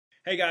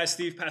Hey guys,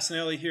 Steve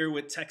Passanelli here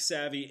with Tech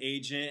Savvy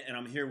Agent, and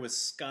I'm here with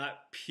Scott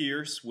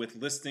Pierce with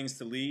Listings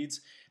to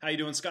Leads. How you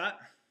doing, Scott?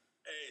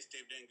 Hey,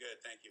 Steve, doing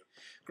good. Thank you.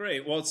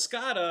 Great. Well,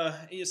 Scott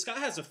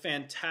has a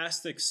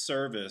fantastic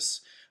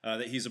service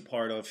that he's a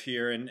part of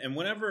here, and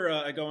whenever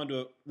I go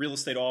into real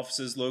estate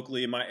offices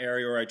locally in my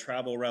area or I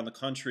travel around the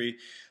country,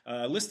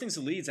 Listings to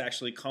Leads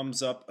actually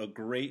comes up a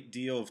great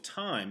deal of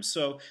time.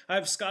 So I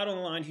have Scott on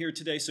the line here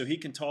today so he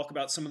can talk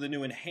about some of the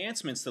new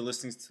enhancements to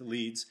Listings to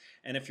Leads.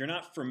 And if you're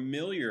not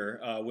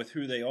familiar with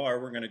who they are,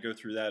 we're going to go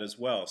through that as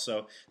well.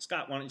 So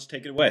Scott, why don't you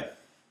take it away?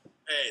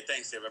 Hey,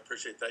 thanks, Dave. I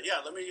appreciate that.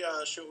 Yeah, let me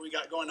show what we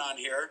got going on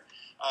here.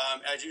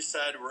 As you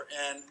said, we're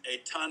in a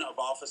ton of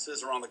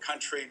offices around the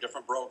country,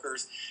 different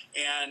brokers,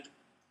 and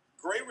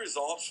great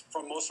results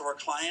from most of our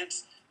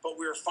clients. But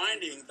we're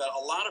finding that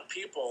a lot of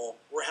people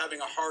were having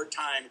a hard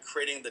time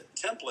creating the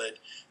template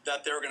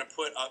that they're going to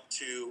put up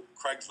to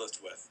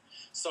Craigslist with.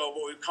 So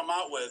what we've come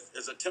out with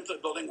is a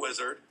template building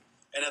wizard,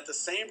 and at the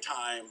same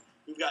time,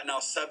 we've got now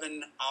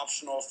 7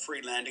 optional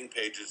free landing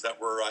pages that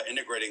we're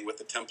integrating with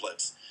the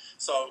templates.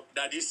 So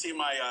now, do you see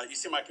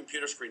my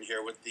computer screen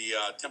here with the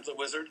template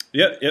wizard?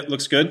 Yep,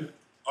 looks good.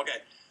 Okay.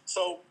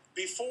 So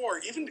before,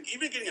 even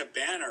getting a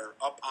banner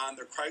up on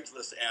their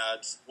Craigslist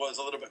ads was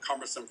a little bit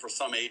cumbersome for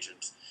some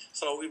agents.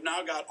 So we've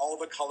now got all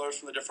the colors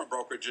from the different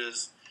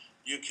brokerages.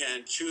 You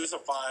can choose a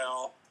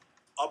file,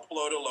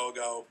 upload a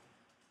logo,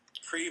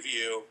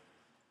 preview,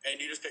 and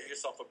you just get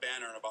yourself a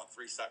banner in about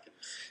 3 seconds.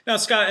 Now,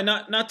 Scott, and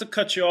not to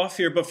cut you off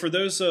here, but for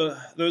those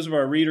of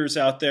our readers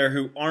out there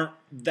who aren't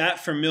that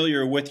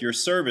familiar with your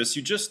service,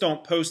 you just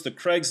don't post to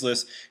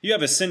Craigslist. You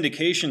have a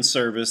syndication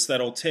service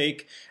that'll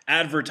take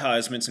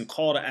advertisements and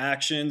call to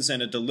actions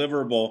and a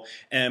deliverable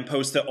and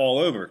post it all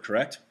over,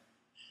 correct?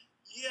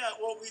 Yeah,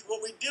 what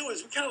we do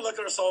is we kind of look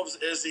at ourselves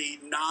as a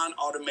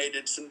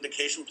non-automated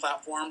syndication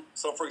platform.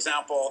 So, for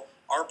example,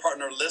 our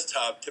partner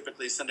ListHub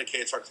typically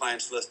syndicates our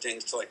clients'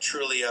 listings to like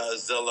Trulia,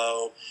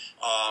 Zillow,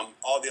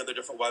 all the other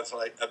different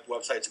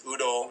websites,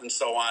 Oodle, and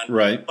so on.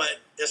 Right. But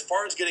as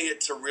far as getting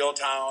it to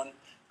Realtown,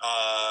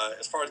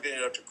 as far as getting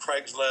it up to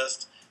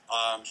Craigslist,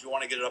 if you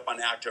want to get it up on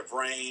Active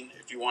Rain,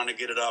 if you want to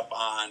get it up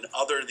on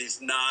other of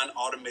these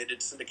non-automated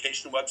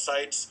syndication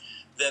websites,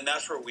 then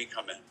that's where we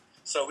come in.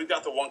 So we've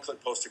got the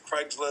one-click post to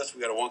Craigslist.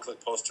 We've got a one-click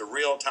post to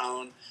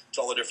Realtown,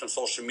 to all the different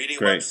social media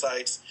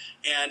websites.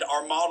 And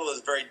our model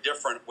is very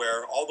different,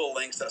 where all the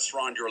links that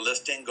surround your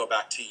listing go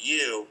back to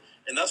you.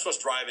 And that's what's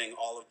driving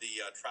all of the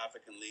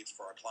traffic and leads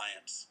for our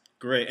clients.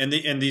 Great. And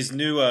these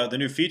new the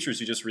new features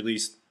you just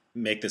released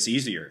make this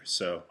easier.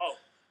 So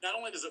not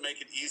only does it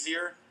make it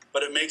easier,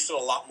 but it makes it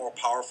a lot more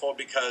powerful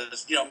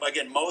because,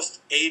 again,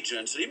 most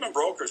agents and even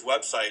brokers'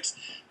 websites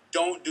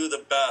don't do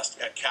the best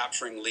at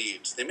capturing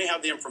leads. They may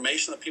have the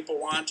information that people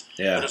want,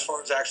 but as far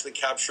as actually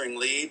capturing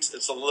leads,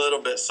 it's a little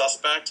bit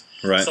suspect.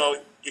 Right. So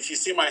if you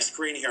see my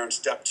screen here on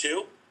step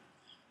 2,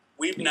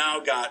 we've now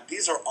got,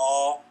 these are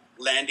all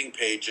landing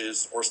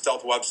pages or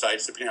stealth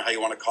websites, depending on how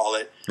you want to call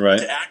it. Right.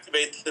 To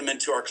activate them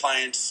into our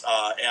clients'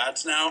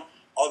 ads now,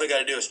 all they got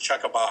to do is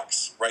check a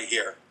box right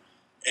here.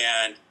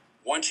 And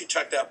once you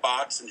check that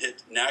box and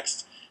hit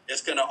next,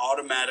 it's going to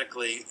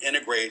automatically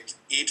integrate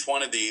each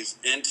one of these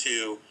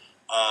into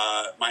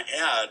my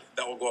ad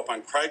that will go up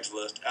on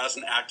Craigslist as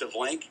an active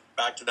link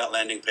back to that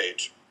landing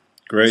page.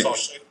 Great. So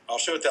I'll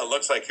show you what that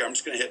looks like here. I'm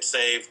just going to hit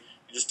save.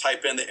 You just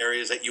type in the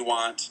areas that you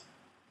want,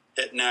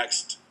 hit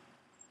next,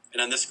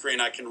 and on this screen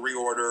I can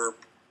reorder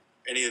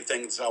any of the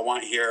things I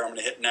want here. I'm going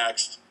to hit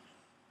next.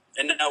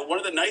 And now one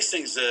of the nice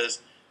things is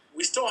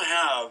we still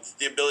have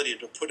the ability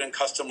to put in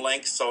custom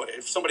links. So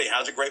if somebody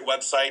has a great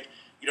website,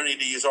 you don't need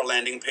to use our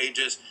landing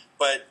pages,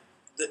 but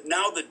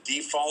now the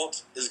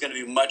default is going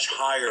to be much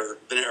higher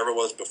than it ever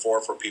was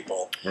before for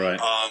people. Right.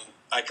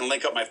 I can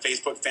link up my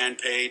Facebook fan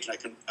page,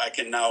 and I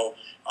can now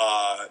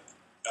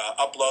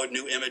upload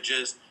new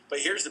images. But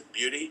here's the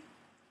beauty: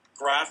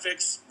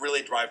 graphics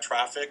really drive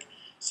traffic.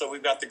 So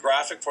we've got the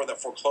graphic for the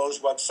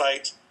foreclosed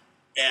website,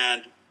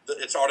 and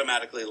it's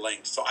automatically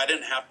linked. So I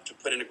didn't have to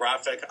put in a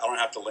graphic. I don't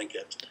have to link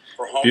it.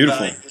 For home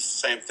value, it's the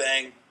same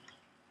thing.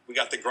 We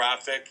got the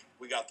graphic.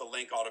 We got the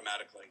link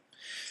automatically.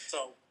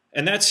 So.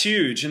 And that's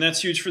huge, and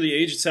that's huge for the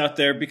agents out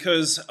there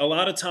because a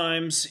lot of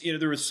times,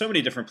 there are so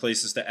many different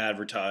places to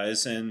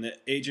advertise, and the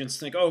agents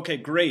think, oh, okay,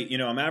 great,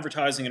 I'm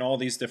advertising in all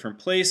these different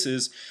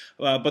places,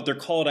 but their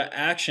call to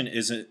action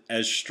isn't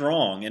as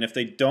strong. And if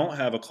they don't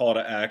have a call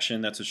to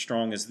action that's as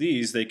strong as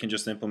these, they can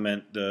just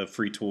implement the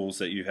free tools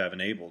that you have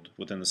enabled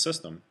within the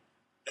system.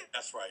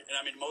 That's right. And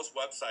I mean, most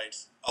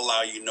websites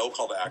allow you no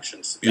call to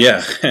actions.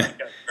 Yeah.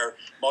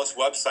 Most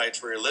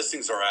websites where your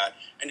listings are at.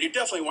 And you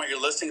definitely want your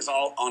listings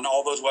on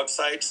all those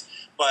websites,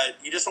 but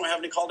you just don't have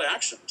any call to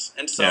actions.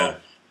 And so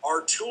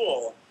our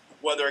tool,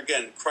 whether,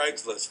 again,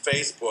 Craigslist,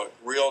 Facebook,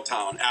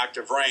 Realtown,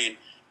 Active Rain,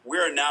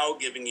 we're now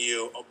giving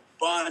you a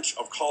bunch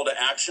of call to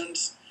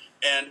actions.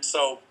 And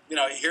so,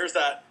 here's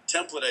that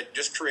template I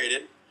just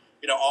created.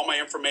 All my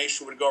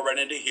information would go right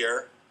into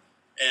here.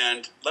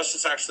 And let's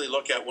just actually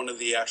look at one of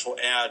the actual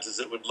ads as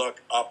it would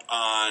look up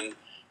on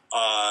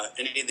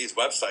any of these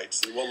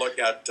websites. And we'll look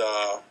at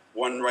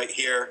one right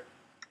here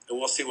and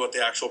we'll see what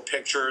the actual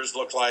pictures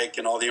look like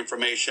and all the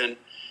information.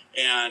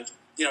 And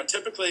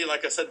typically,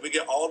 like I said, we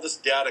get all this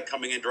data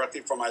coming in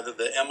directly from either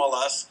the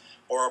MLS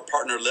or our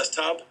partner List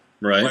Hub.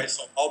 Right.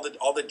 So all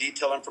the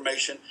detailed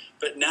information.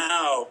 But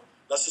now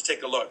let's just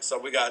take a look. So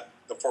we got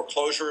the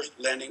foreclosure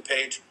landing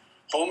page,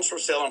 homes for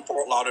sale in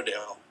Fort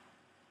Lauderdale.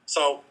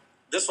 So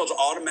this was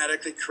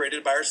automatically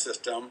created by our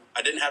system.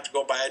 I didn't have to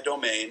go buy a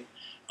domain.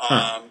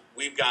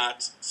 We've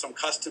got some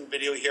custom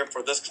video here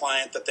for this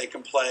client that they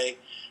can play,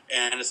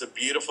 and it's a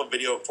beautiful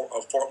video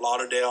of Fort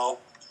Lauderdale.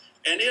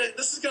 And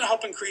this is going to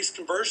help increase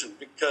conversion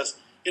because,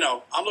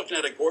 I'm looking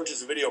at a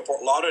gorgeous video of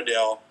Fort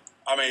Lauderdale.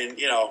 I mean,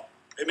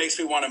 it makes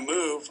me want to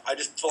move. I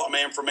just fill out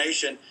my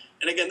information.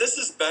 And again, this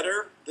is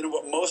better than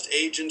what most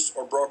agents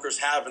or brokers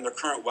have in their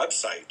current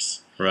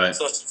websites. Right.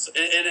 So,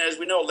 and as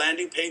we know,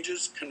 landing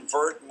pages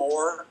convert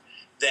more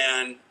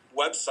than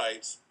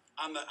websites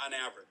on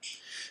average.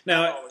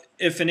 Now,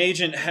 if an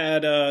agent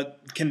had,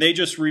 can they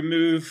just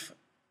remove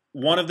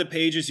one of the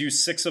pages,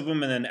 use 6 of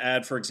them, and then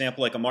add, for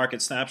example, like a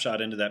market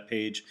snapshot into that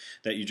page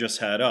that you just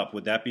had up?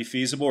 Would that be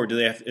feasible, or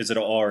is it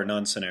an all or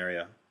none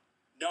scenario?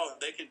 No,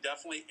 they can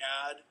definitely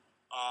add.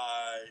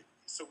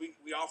 So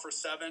we offer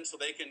 7, so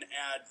they can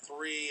add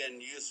 3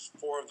 and use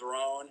 4 of their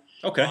own.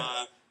 Okay.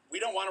 We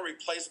don't want to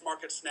replace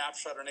Market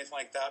Snapshot or anything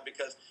like that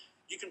because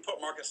you can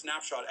put Market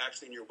Snapshot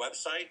actually in your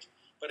website.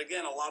 But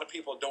again, a lot of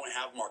people don't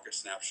have Market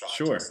Snapshot.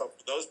 Sure. So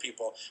for those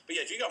people, but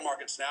yeah, if you got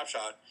Market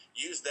Snapshot,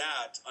 use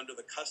that under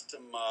the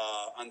custom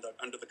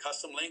under the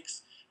custom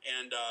links,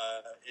 and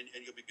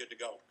you'll be good to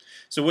go.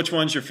 So which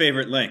one's your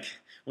favorite link?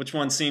 Which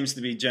one seems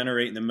to be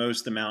generating the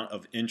most amount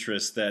of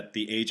interest that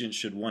the agent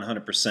should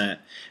 100%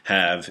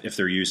 have if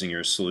they're using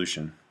your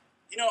solution?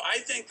 I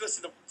think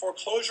the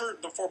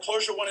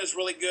foreclosure one is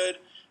really good.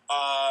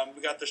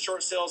 We got the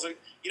short sales.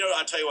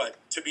 I'll tell you what.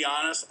 To be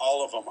honest,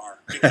 all of them are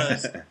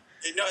because.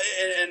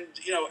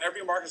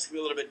 Every market's going to be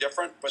a little bit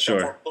different, but sure.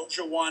 The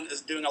foreclosure one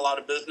is doing a lot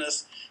of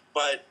business.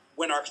 But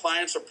when our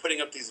clients are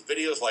putting up these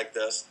videos like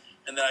this,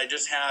 and then I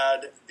just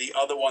had the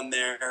other one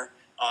there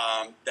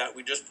that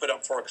we just put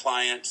up for a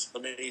client.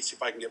 Let me see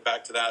if I can get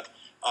back to that.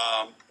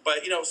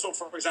 So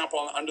for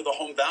example, under the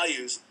home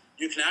values,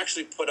 you can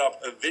actually put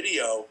up a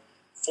video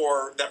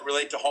that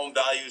relate to home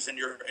values in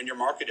your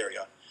market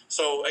area.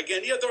 So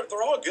again,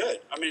 they're all good.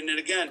 I mean, and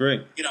again,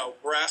 great.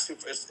 We're asking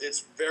for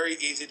it's very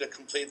easy to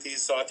complete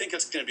these. So I think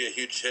it's going to be a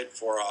huge hit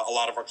for a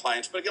lot of our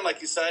clients. But again,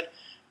 like you said,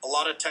 a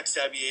lot of tech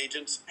savvy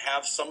agents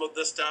have some of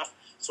this stuff.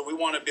 So we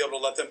want to be able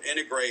to let them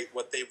integrate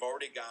what they've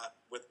already got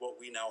with what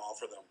we now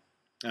offer them.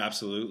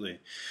 Absolutely.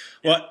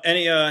 Well,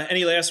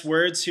 any last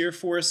words here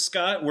for us,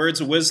 Scott?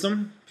 Words of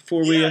wisdom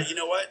before we? Yeah, you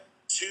know what?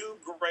 2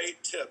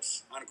 great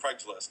tips on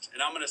Craigslist,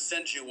 and I'm going to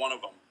send you one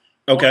of them.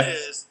 Okay. One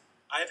is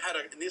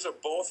and these are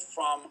both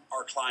from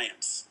our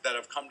clients that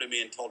have come to me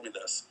and told me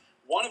this.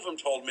 One of them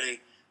told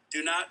me,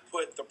 do not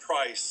put the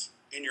price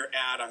in your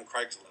ad on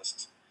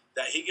Craigslist.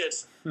 That he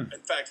gets, in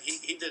fact,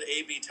 he did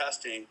A/B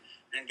testing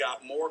and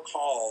got more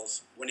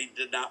calls when he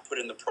did not put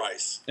in the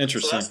price.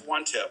 Interesting. So that's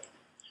one tip.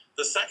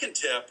 The second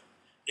tip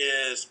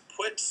is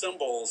put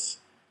symbols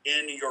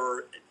in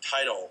your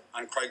title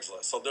on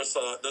Craigslist. So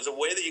there's a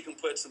way that you can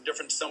put some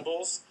different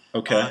symbols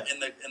in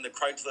the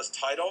Craigslist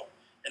title.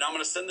 And I'm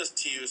going to send this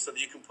to you so that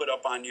you can put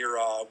up on your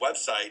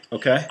website.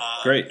 Okay,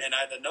 great. And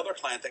I had another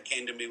client that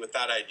came to me with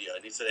that idea.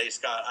 And he said, hey,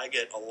 Scott, I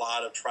get a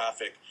lot of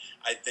traffic,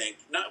 I think.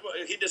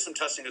 He did some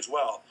testing as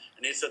well.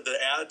 And he said the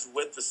ads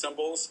with the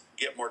symbols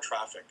get more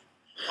traffic.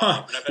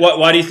 Huh.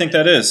 Why do you think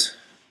that is?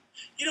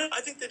 I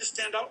think they just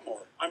stand out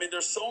more. I mean,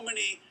 there's so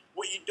many.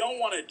 What you don't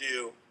want to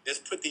do is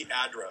put the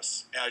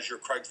address as your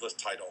Craigslist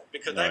title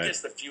because that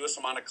gets the fewest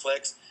amount of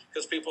clicks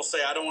because people say,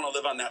 I don't want to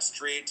live on that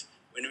street.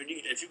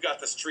 If you've got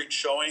the street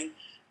showing,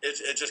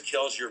 it just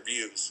kills your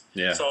views.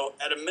 Yeah. So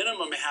at a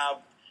minimum,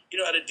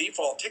 at a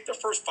default, take the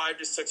first 5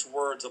 to 6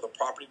 words of the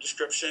property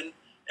description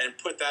and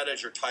put that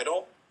as your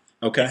title.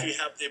 Okay. If you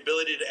have the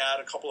ability to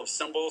add a couple of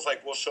symbols,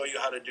 like we'll show you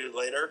how to do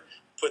later,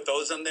 put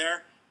those in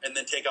there, and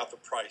then take out the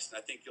price. And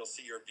I think you'll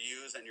see your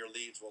views and your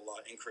leads will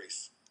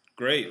increase.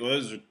 Great. Well,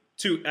 those are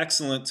 2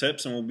 excellent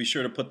tips, and we'll be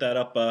sure to put that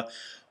up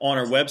on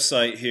our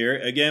website here.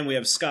 Again, we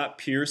have Scott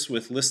Pierce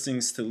with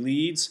Listings to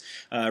Leads.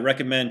 I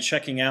recommend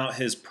checking out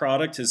his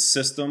product, his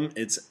system.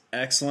 It's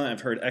excellent.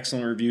 I've heard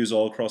excellent reviews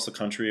all across the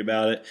country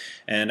about it,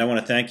 and I want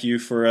to thank you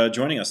for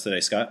joining us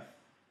today, Scott.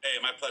 Hey,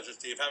 my pleasure,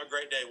 Steve. Have a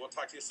great day. We'll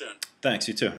talk to you soon. Thanks. You too.